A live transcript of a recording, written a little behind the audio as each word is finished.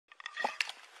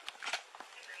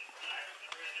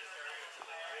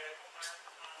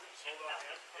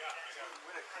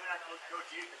Go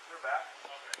deep and clear back.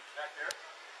 Okay. Back there.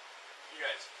 You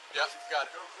guys. Yeah, got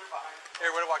it. Go clear behind.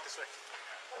 Here, we're gonna walk this way.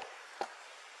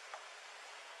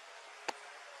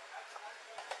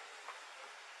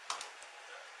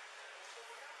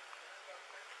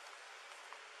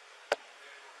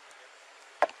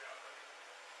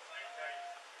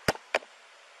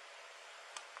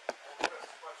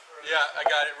 Yeah, I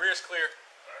got it. Rear's clear.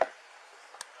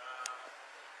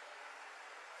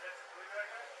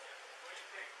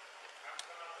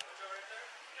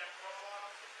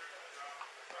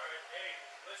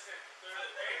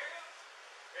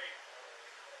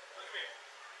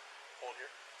 Hold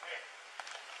here. Hey,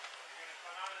 you're gonna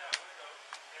come out of that window,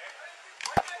 okay?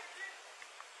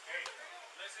 Hey,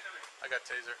 listen to me. I got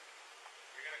taser.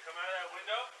 You're gonna come out of that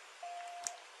window,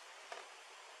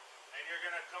 and you're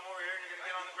gonna come over here and you're gonna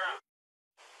get on the ground.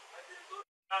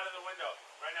 Out of the window,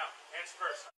 right now. Hands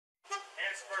first.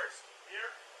 Hands first. Here,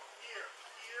 here,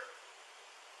 here.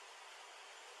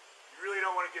 You really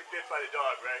don't want to get bit by the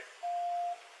dog, right?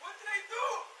 What did I do?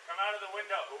 Come out of the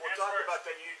window. But we'll talk about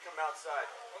that. You need to come outside.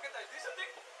 Okay, I did something.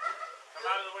 Come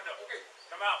out of the window. Okay.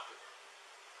 Come out.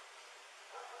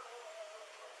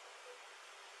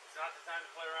 It's not the time to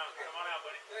play around. Okay. Come on out,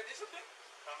 buddy. Did I do something?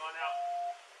 Come on out.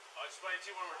 I'll explain to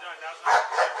you when we're done. Now's not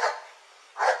the time.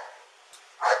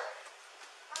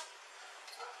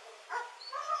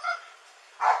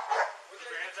 Put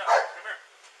your hands up. Come here.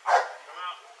 Come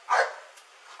out.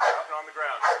 Up and on the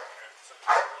ground.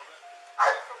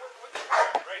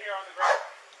 Right here on the ground.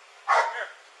 Come here.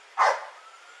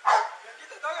 Get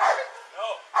the dog out of here.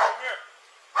 No, come here.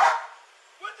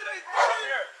 What did I do? Come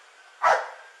here.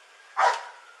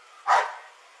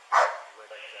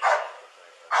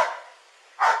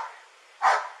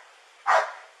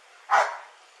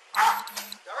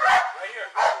 Right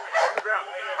here. On the ground.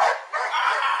 Right here.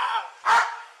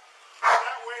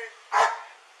 That way.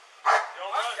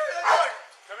 Don't run.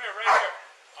 Come here, right here.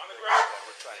 On the ground.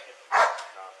 We're trying to get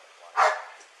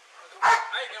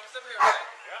Hey, come step here, right?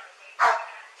 Yeah.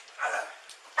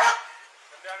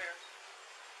 Come down here.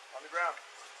 on the ground.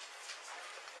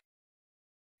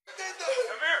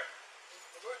 Come here.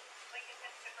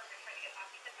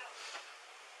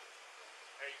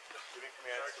 Hey, Giving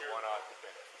commands to one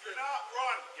occupant. do not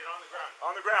run. Get on the ground.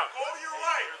 On the ground. Go to your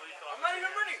right. I'm not even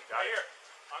running. Right here.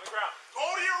 On the ground. Go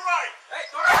to your right. Hey,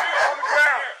 go On the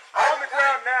ground. On the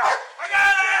ground now. I got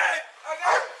it. I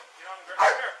got it. Get on the ground.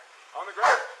 Come here. On the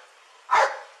ground.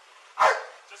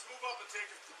 Just move up and take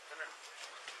it. Come here.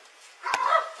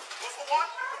 What's the one?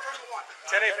 Return the one.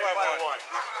 10-8-5-1.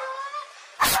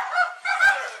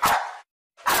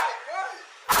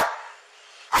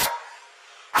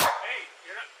 Hey,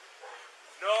 you're not.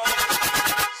 No.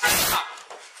 Stop.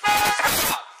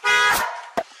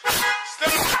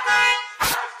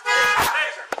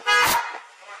 Taser.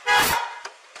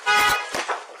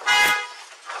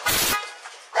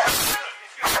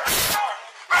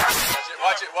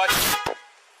 Watch it, watch it.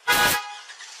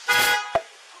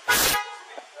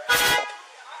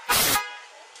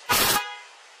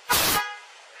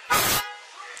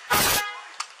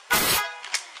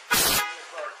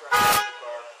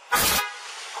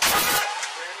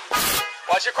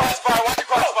 Watch your crossfire, watch your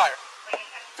crossfire.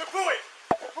 Tapui!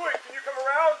 Tapui, can you come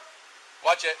around?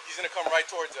 Watch it, he's gonna come right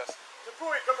towards us.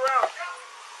 Tapui, come around.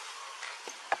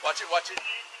 Watch it, watch it.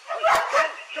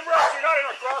 Come around, so you're not in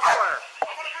a crossfire.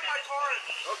 I'm gonna bring my car in.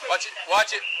 Okay. Watch it,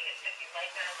 watch it.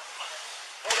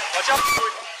 Watch out.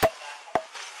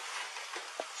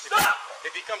 Stop!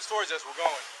 If he comes towards us, we're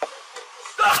going.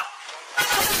 Stop!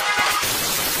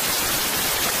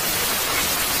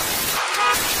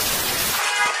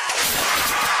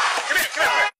 Come here, come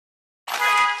here.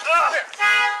 Come here.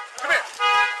 Come here.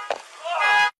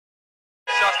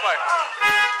 Shots fired.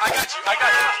 I got you, I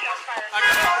got you. I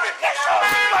got you, come here.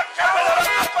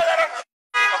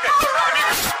 Okay, come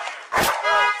here.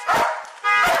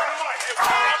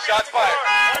 Shots fired.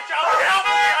 Watch out! Help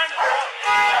me!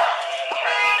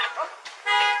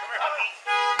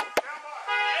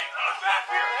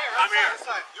 I'm here.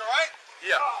 You alright?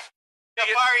 Yeah.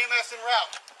 Fire EMS en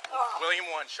route. William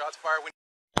 1, shots fired.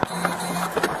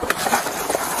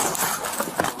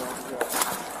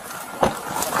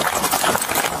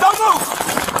 Don't move!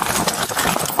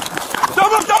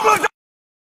 Don't move, don't move!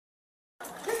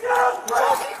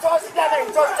 Toss it down there,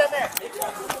 toss it down there.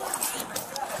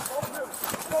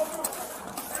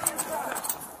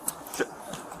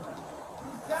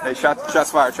 Hey,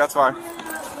 shots fired, shots fired.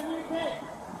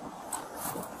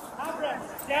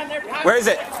 Where is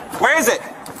it? Where is it?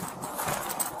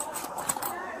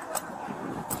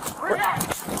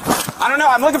 I don't know,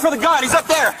 I'm looking for the gun, he's up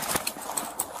there.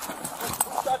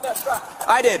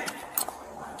 I did.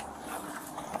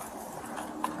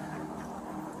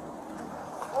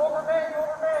 Over me.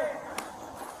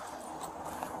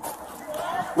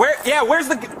 Where? Yeah, where's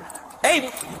the...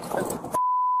 Hey!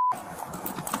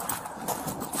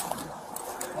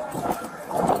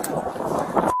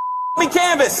 Me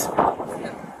canvas!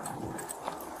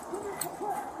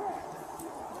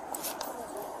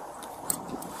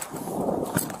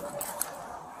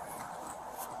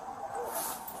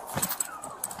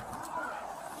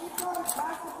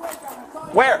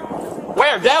 Where?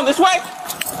 Where? Down this way?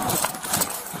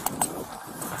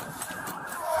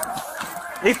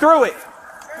 He threw it.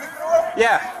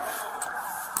 Yeah.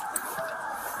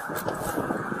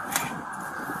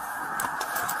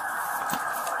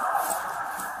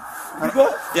 You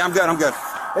good? Yeah, I'm good. I'm good.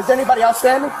 Is there anybody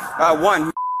outstanding?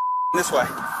 One. This way.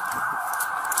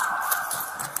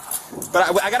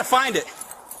 But I gotta find it.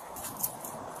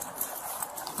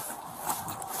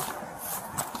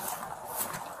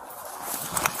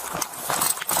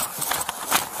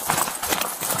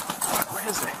 Where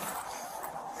is it?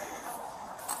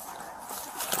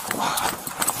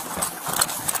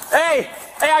 Hey!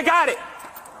 Hey, I got it!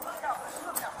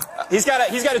 He's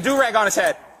got a do-rag on his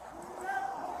head.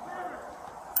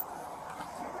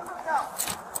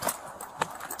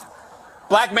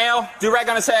 Black male, do-rag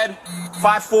on his head,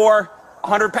 5'4",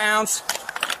 100 pounds,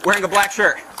 wearing a black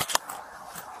shirt.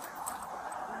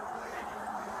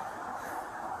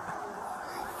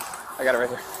 I got it right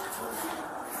here.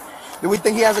 Do we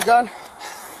think he has a gun?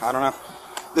 I don't know.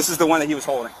 This is the one that he was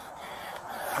holding.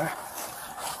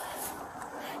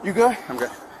 You good? I'm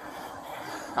good.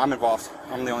 I'm involved.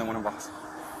 I'm the only one involved.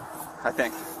 I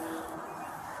think.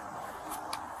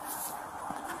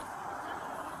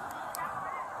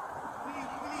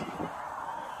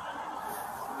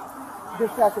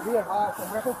 Dispatcher, we have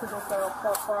some reference to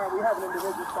this fire. We have an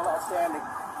individual still outstanding.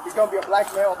 He's going to be a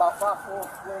black male, about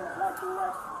 5'4", wearing a black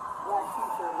t-shirt.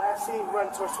 Last seen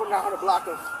running towards 2900 block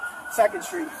of 2nd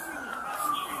Street.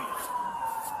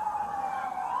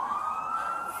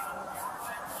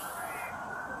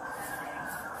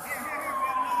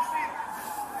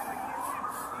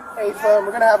 Hey, firm,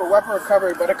 we're going to have a weapon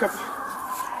recovery, but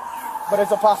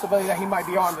it's a possibility that he might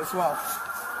be armed as well.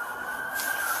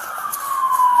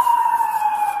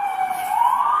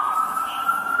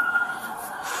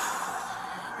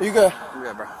 You good? I'm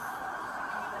good, bro.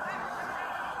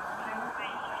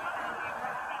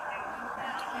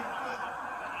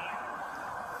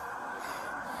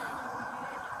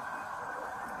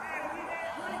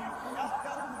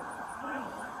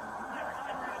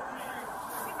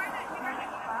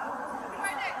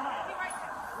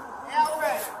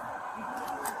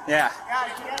 Yeah.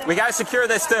 We gotta secure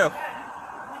this too.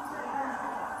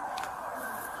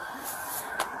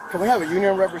 Can we have a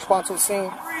union rep response to the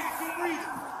scene?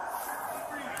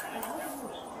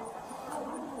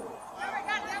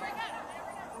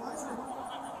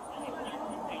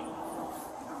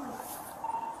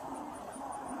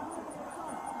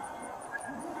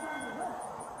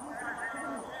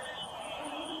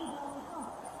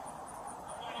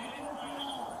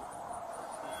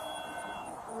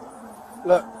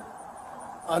 Look,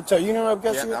 until union rep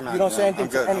gets you, you don't say anything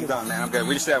to anyone. I'm done, man. I'm good.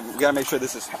 We gotta make sure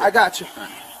this is. I got you. Right.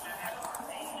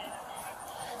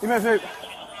 You may favor.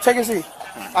 Take a seat.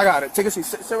 Right. I got it. Take a seat.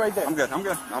 Sit right there. I'm good. I'm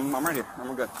good. I'm right here.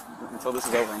 I'm good. Until this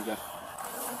is over, I'm good.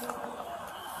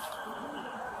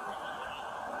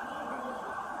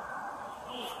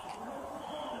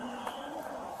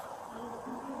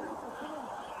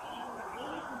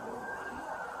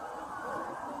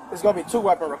 There's gonna be 2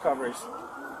 weapon recoveries.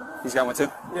 He's got one too?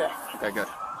 Yeah. Okay, good.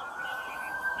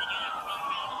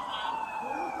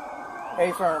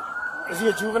 Hey, firm. Is he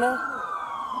a juvenile?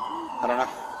 I don't know.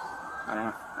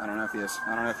 I don't know if he is.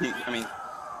 I don't know if he. I mean,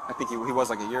 I think he was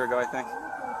like a year ago, I think.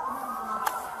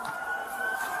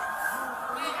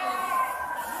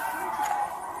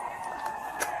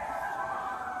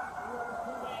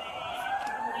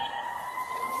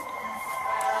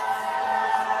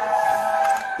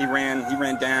 He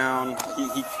ran down.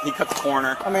 He cut the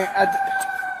corner. I mean,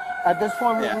 at this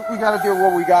point, we got to deal with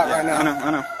what we got right now.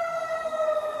 I know.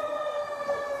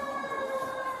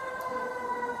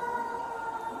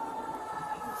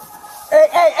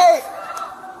 Hey!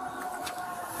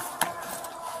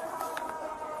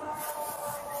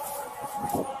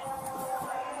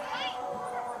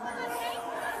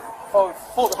 Oh,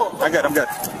 hold on. I'm good.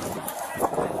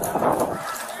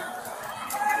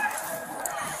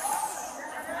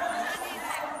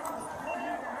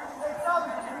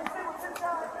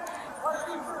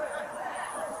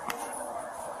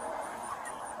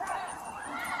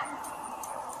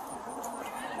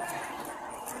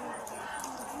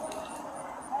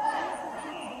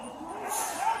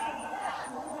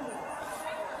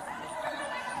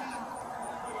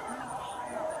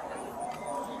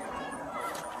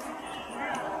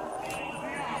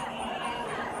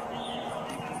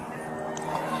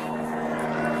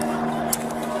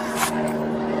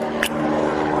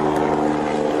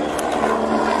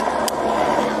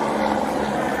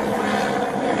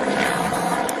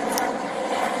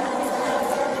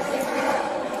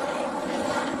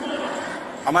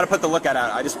 I'm gonna put the lookout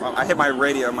out. I hit my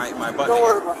radio, my button. Don't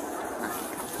worry about it.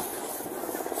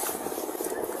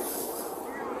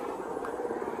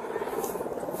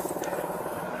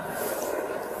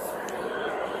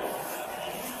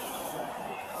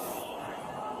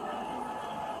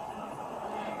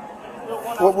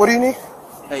 What do you need?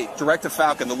 Hey, direct to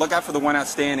Falcon. The lookout for the one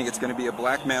outstanding. It's going to be a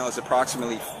black male. It's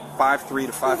approximately 5'3"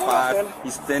 to 5'5".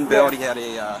 He's thin-built. He had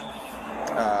a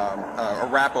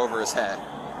wrap over his head,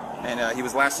 and he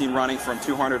was last seen running from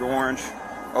 200 Orange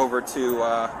over to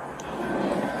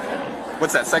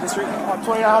what's that? 2nd Street?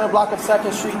 2900 block of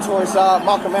 2nd Street towards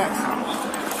Malcolm X.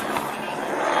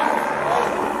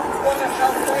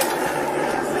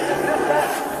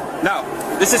 No,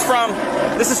 this is from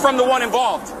the one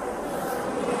involved.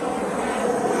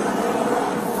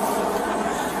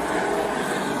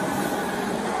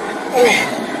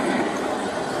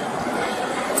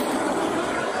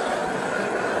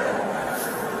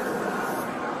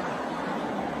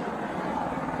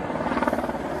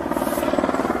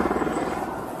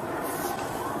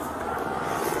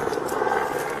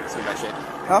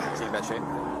 Huh? Is he in bad shape?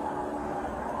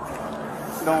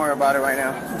 Don't worry about it right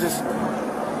now. Just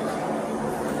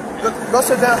go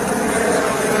sit down.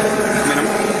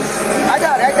 I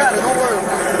got it. Don't worry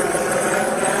about it.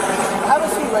 Have a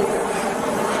seat right there.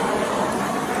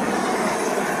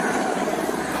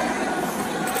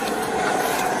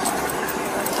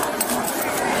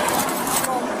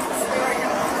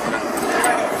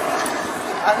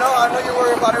 I know you're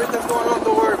worried about everything going on.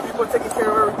 Don't worry. People are taking care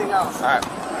of everything else. All right.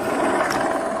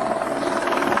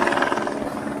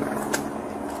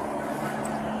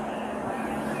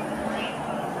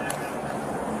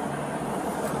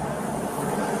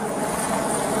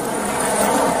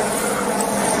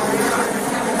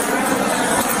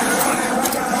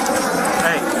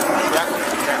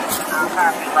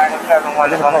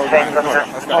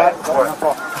 Let's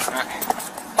go.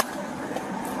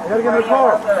 I gotta get in the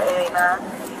car.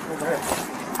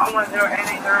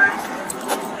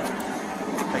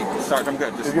 Hey, Sarge, I'm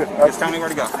good. Just tell me where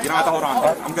to go. You don't have to hold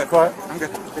on. I'm good. I'm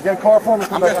good. You get a car for me.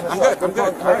 I'm good. I'm good. I'm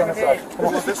good. Back on the side. Come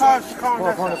on, this way. Come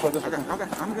on, This way. This way. Okay.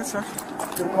 I'm good, sir.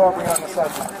 Get a car for me on the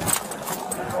side.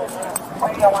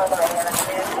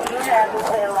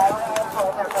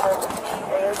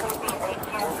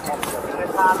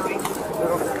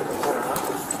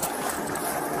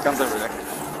 Comes over there.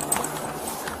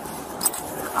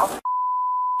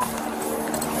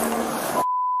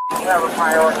 You have a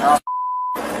priority.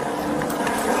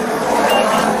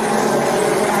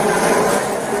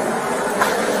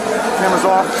 Camera's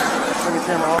off. Turn the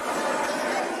camera off.